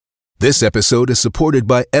This episode is supported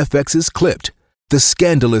by FX's Clipped, the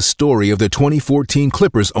scandalous story of the 2014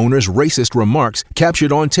 Clippers owner's racist remarks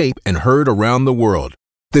captured on tape and heard around the world.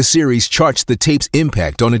 The series charts the tape's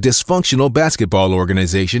impact on a dysfunctional basketball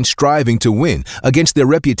organization striving to win against their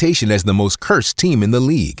reputation as the most cursed team in the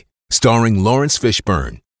league. Starring Lawrence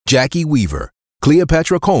Fishburne, Jackie Weaver,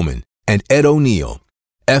 Cleopatra Coleman, and Ed O'Neill.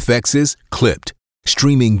 FX's Clipped,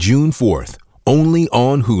 streaming June 4th, only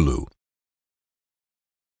on Hulu.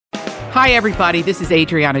 Hi, everybody. This is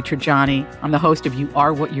Adriana Trajani. I'm the host of You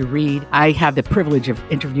Are What You Read. I have the privilege of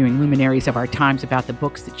interviewing luminaries of our times about the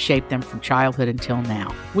books that shaped them from childhood until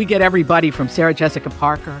now. We get everybody from Sarah Jessica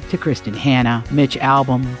Parker to Kristen Hanna, Mitch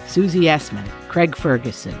Albom, Susie Essman, Craig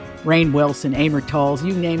Ferguson, Rainn Wilson, Amor Tolls,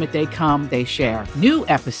 you name it, they come, they share. New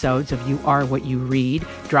episodes of You Are What You Read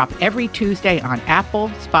drop every Tuesday on Apple,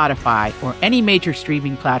 Spotify, or any major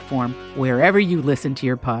streaming platform wherever you listen to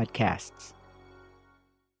your podcasts.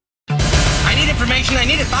 I need information. I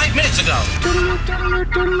need it 5 minutes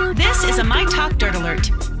ago. This is a My Talk Dirt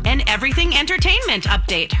Alert, an everything entertainment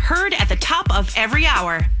update heard at the top of every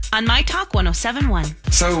hour on My Talk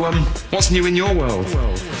 107.1. So, what's new in your world?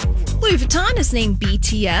 Louis Vuitton has named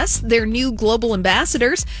BTS their new global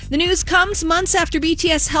ambassadors. The news comes months after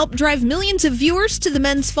BTS helped drive millions of viewers to the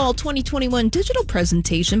men's fall 2021 digital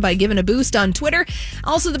presentation by giving a boost on Twitter.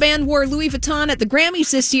 Also, the band wore Louis Vuitton at the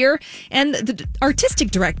Grammys this year, and the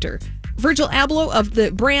artistic director, Virgil Abloh of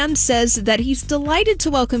the brand, says that he's delighted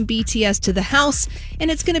to welcome BTS to the house,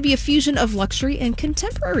 and it's going to be a fusion of luxury and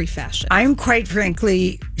contemporary fashion. I'm quite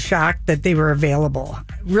frankly shocked that they were available.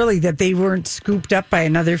 Really, that they weren't scooped up by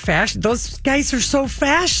another fashion. Those guys are so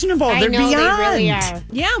fashionable. They're beyond. They really are.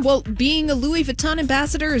 Yeah, well, being a Louis Vuitton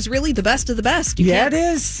ambassador is really the best of the best. It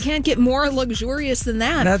is. You can't get more luxurious than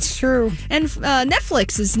that. That's true. And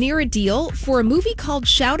Netflix is near a deal for a movie called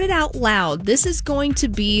Shout It Out Loud. This is going to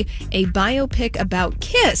be a biopic about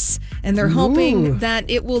Kiss, and they're hoping that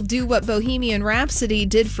it will do what Bohemian Rhapsody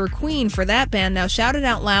did for Queen, for that band. Now, Shout It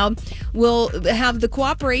Out Loud will have the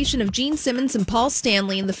cooperation of Gene Simmons and Paul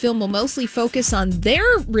Stanley, and the film will mostly focus on their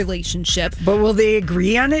relationship. But will they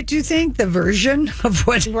agree on it, do you think? The version of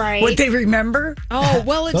what they remember? Oh,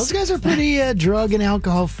 well, those guys are pretty drug and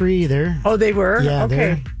alcohol free there. Oh, they were? Yeah,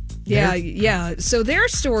 okay. Yeah. So their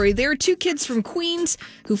story, there are two kids from Queens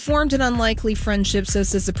who formed an unlikely friendship, so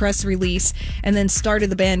says the press release, and then started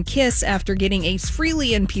the band Kiss after getting Ace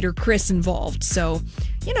Frehley and Peter Criss involved. So,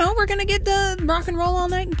 we're going to get the rock and roll all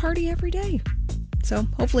night and party every day. So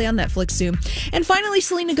hopefully on Netflix soon. And finally,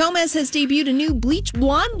 Selena Gomez has debuted a new bleach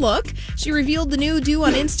blonde look. She revealed the new do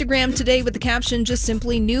on Instagram today with the caption, just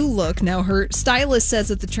simply new look. Now, her stylist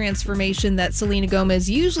says at the transformation that Selena Gomez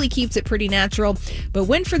usually keeps it pretty natural, but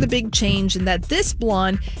went for the big change, and that this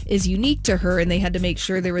blonde is unique to her, and they had to make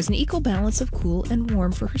sure there was an equal balance of cool and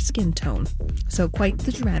warm for her skin tone. So quite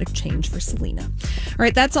the dramatic change for Selena. All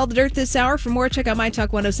right, that's all the dirt this hour. For more, check out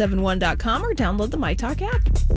mytalk1071.com or download the MyTalk app.